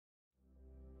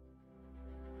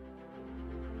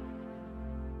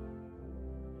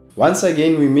Once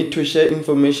again, we meet to share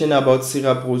information about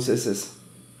Psira processes.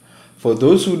 For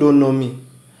those who don't know me,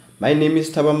 my name is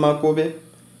Makobe,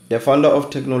 the founder of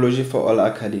Technology for All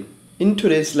Academy. In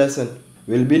today's lesson,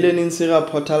 we'll be learning Psira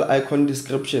portal icon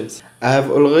descriptions. I have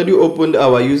already opened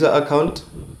our user account,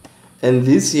 and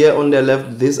this here on the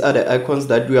left, these are the icons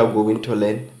that we are going to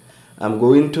learn. I'm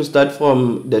going to start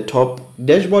from the top.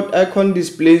 Dashboard icon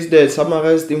displays the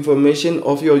summarized information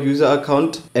of your user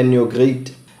account and your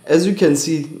grade. As you can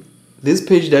see, this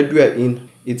page that we are in,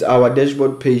 it's our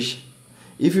dashboard page.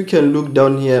 If you can look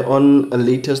down here on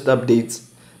latest updates,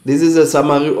 this is a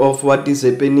summary of what is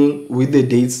happening with the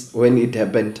dates when it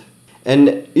happened.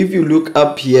 And if you look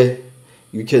up here,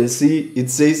 you can see it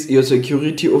says your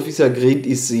security officer grade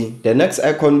is C. The next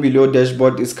icon below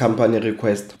dashboard is company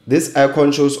request. This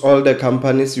icon shows all the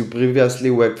companies you previously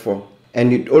worked for,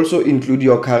 and it also includes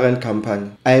your current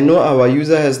company. I know our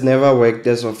user has never worked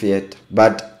as of yet,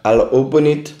 but I'll open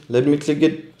it. Let me click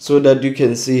it so that you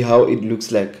can see how it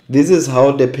looks like. This is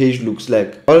how the page looks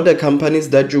like. All the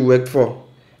companies that you worked for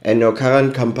and your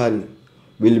current company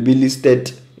will be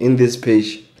listed in this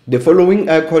page. The following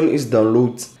icon is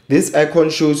downloads. This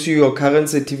icon shows you your current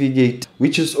certificate,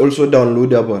 which is also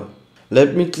downloadable.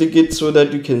 Let me click it so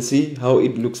that you can see how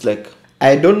it looks like.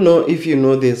 I don't know if you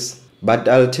know this, but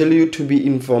I'll tell you to be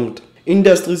informed.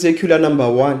 Industry Circular number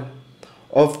 1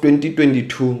 of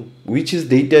 2022, which is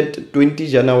dated 20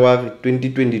 January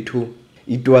 2022.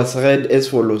 It was read as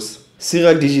follows: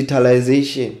 Psira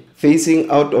digitalization, phasing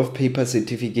out of paper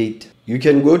certificate. You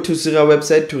can go to Psira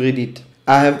website to read it.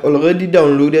 I have already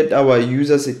downloaded our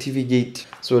user certificate,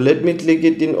 so let me click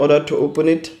it in order to open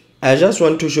it. I just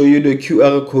want to show you the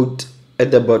QR code at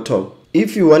the bottom.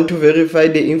 If you want to verify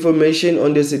the information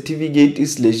on the certificate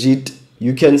is legit,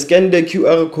 you can scan the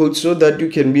QR code so that you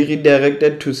can be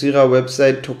redirected to Psira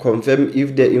website to confirm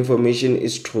if the information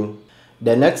is true.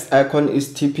 The next icon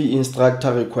is TP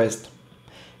instructor request.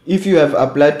 If you have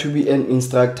applied to be an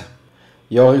instructor,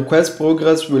 your request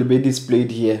progress will be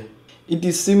displayed here. It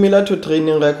is similar to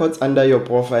training records under your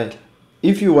profile.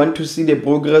 If you want to see the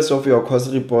progress of your course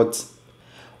reports,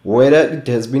 whether it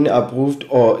has been approved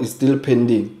or is still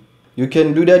pending, you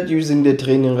can do that using the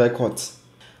training records.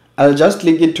 I'll just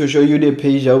click it to show you the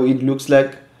page how it looks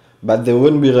like, but there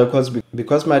won't be records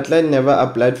because my client never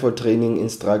applied for training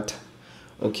instructor.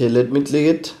 Okay, let me click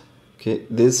it. Okay,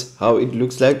 this how it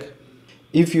looks like.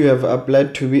 If you have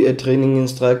applied to be a training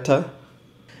instructor,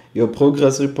 your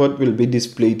progress report will be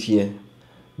displayed here.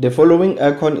 The following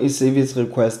icon is service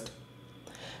request.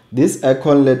 This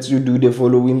icon lets you do the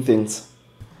following things: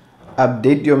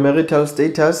 update your marital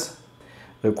status,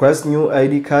 request new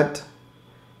ID card,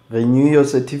 renew your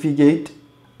certificate,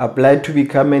 apply to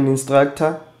become an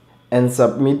instructor, and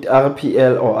submit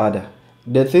RPL or other.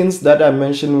 The things that I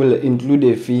mentioned will include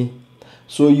a fee,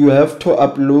 so you have to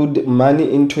upload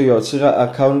money into your Psira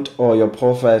account or your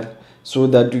profile so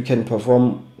that you can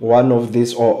perform one of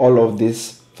these or all of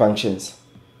these functions.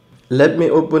 Let me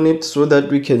open it so that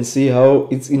we can see how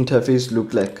its interface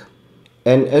looks like.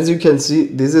 And as you can see,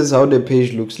 this is how the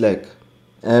page looks like.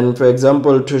 And for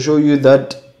example, to show you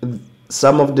that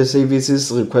some of the services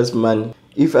request money,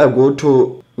 if I go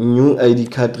to new ID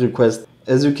card request,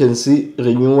 as you can see,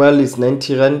 renewal is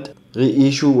 90 Rand,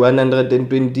 reissue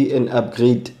 120, and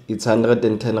upgrade it's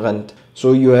 110 Rand.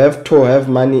 So you have to have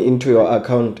money into your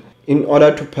account in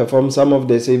order to perform some of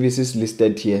the services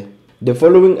listed here. The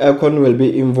following icon will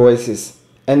be invoices,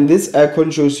 and this icon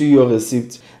shows you your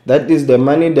receipts. That is the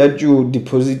money that you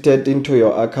deposited into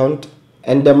your account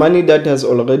and the money that has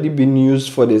already been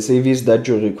used for the service that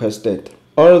you requested.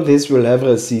 All this will have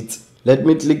receipts. Let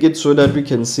me click it so that we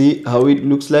can see how it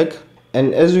looks like.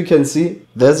 And as you can see,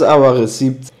 there's our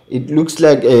receipts. It looks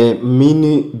like a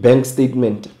mini bank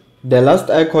statement. The last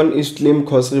icon is claim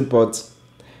course reports.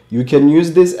 You can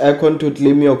use this icon to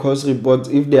claim your course reports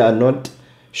if they are not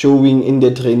showing in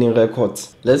the training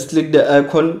records. Let's click the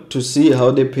icon to see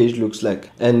how the page looks like.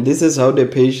 And this is how the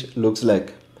page looks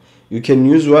like. You can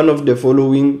use one of the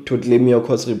following to claim your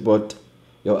course report: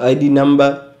 your ID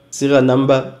number, Psira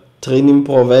number, training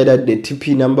provider, the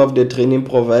TP number of the training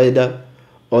provider,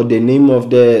 or the name of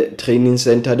the training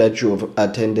center that you have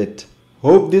attended.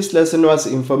 Hope this lesson was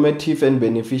informative and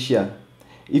beneficial.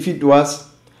 If it was,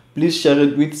 please share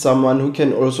it with someone who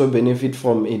can also benefit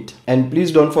from it. And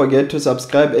please don't forget to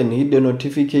subscribe and hit the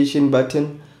notification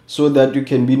button so that you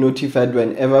can be notified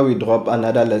whenever we drop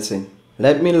another lesson.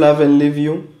 Let me love and leave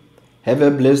you. Have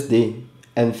a blessed day,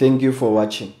 and thank you for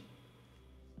watching.